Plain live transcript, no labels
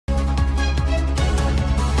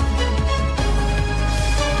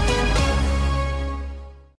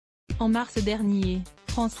En mars dernier,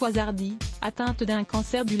 Françoise Hardy, atteinte d'un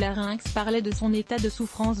cancer du larynx, parlait de son état de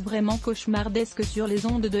souffrance vraiment cauchemardesque sur les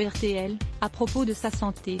ondes de RTL, à propos de sa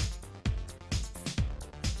santé.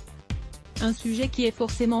 Un sujet qui est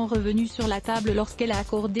forcément revenu sur la table lorsqu'elle a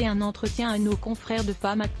accordé un entretien à nos confrères de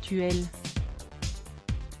Femmes Actuelles.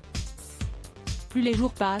 Plus les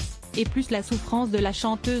jours passent, et plus la souffrance de la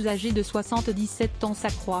chanteuse âgée de 77 ans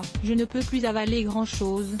s'accroît. Je ne peux plus avaler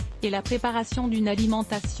grand-chose, et la préparation d'une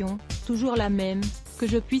alimentation, toujours la même, que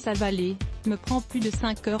je puisse avaler, me prend plus de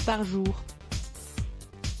 5 heures par jour.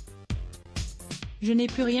 Je n'ai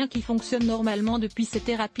plus rien qui fonctionne normalement depuis ces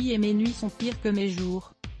thérapies et mes nuits sont pires que mes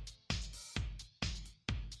jours.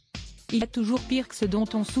 Il y a toujours pire que ce dont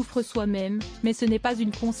on souffre soi-même, mais ce n'est pas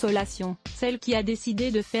une consolation. Celle qui a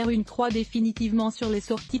décidé de faire une croix définitivement sur les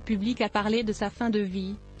sorties publiques a parlé de sa fin de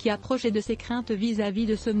vie, qui approche et de ses craintes vis-à-vis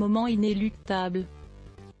de ce moment inéluctable.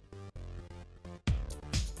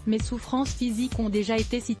 Mes souffrances physiques ont déjà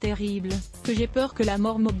été si terribles, que j'ai peur que la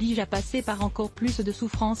mort m'oblige à passer par encore plus de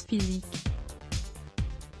souffrances physiques.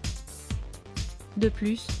 De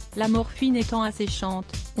plus, la morphine étant asséchante,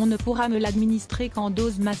 on ne pourra me l'administrer qu'en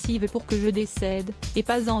dose massive pour que je décède, et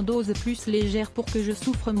pas en dose plus légère pour que je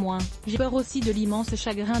souffre moins. J'ai peur aussi de l'immense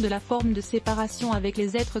chagrin de la forme de séparation avec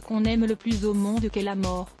les êtres qu'on aime le plus au monde qu'est la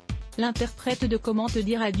mort. L'interprète de Comment te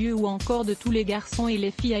dire adieu ou encore de Tous les garçons et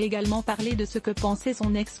les filles a également parlé de ce que pensait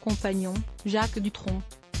son ex-compagnon, Jacques Dutronc.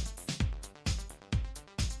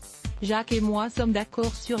 Jacques et moi sommes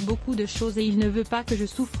d'accord sur beaucoup de choses et il ne veut pas que je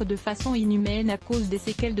souffre de façon inhumaine à cause des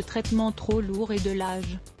séquelles de traitements trop lourds et de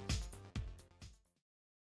l'âge.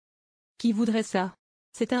 Qui voudrait ça?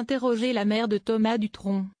 S'est interrogée la mère de Thomas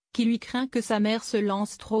Dutronc, qui lui craint que sa mère se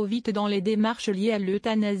lance trop vite dans les démarches liées à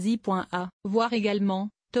l'euthanasie. Voir également,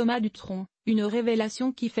 Thomas Dutronc, une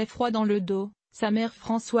révélation qui fait froid dans le dos, sa mère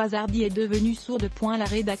Françoise Hardy est devenue sourde. La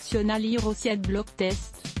rédaction à lire aussi à Blog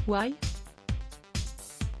Test, Why?